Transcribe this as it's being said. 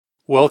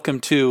Welcome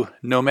to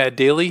Nomad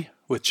Daily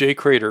with Jay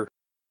Cradeur.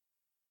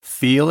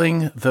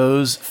 Feeling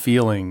those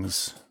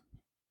feelings.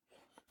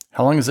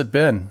 How long has it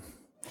been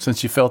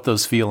since you felt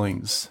those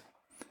feelings?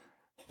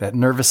 That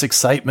nervous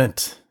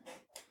excitement.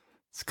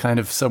 It's kind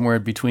of somewhere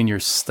between your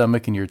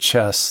stomach and your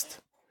chest.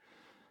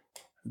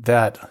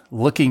 That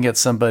looking at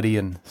somebody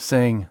and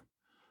saying,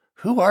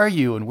 "Who are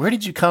you and where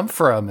did you come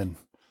from and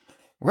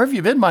where have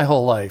you been my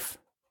whole life?"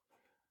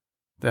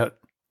 That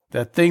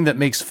thing that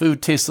makes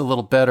food taste a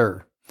little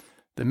better,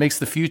 that makes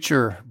the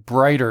future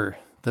brighter,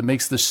 that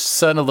makes the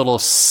sun a little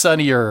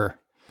sunnier,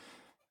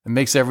 and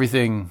makes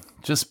everything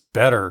just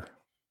better.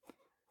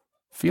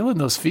 Feeling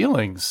those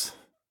feelings.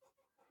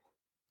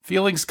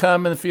 Feelings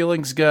come and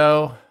feelings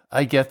go.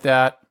 I get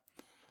that.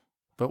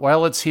 But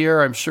while it's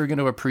here, I'm sure going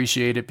to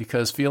appreciate it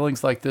because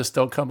feelings like this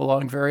don't come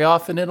along very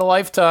often in a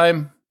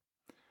lifetime.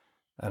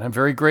 And I'm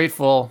very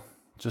grateful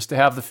just to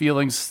have the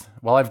feelings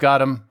while I've got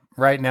them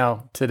right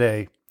now,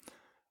 today.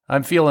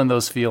 I'm feeling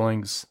those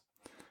feelings,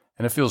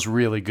 and it feels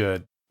really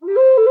good.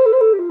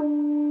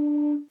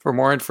 For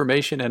more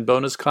information and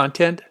bonus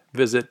content,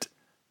 visit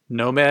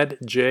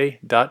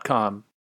nomadj.com.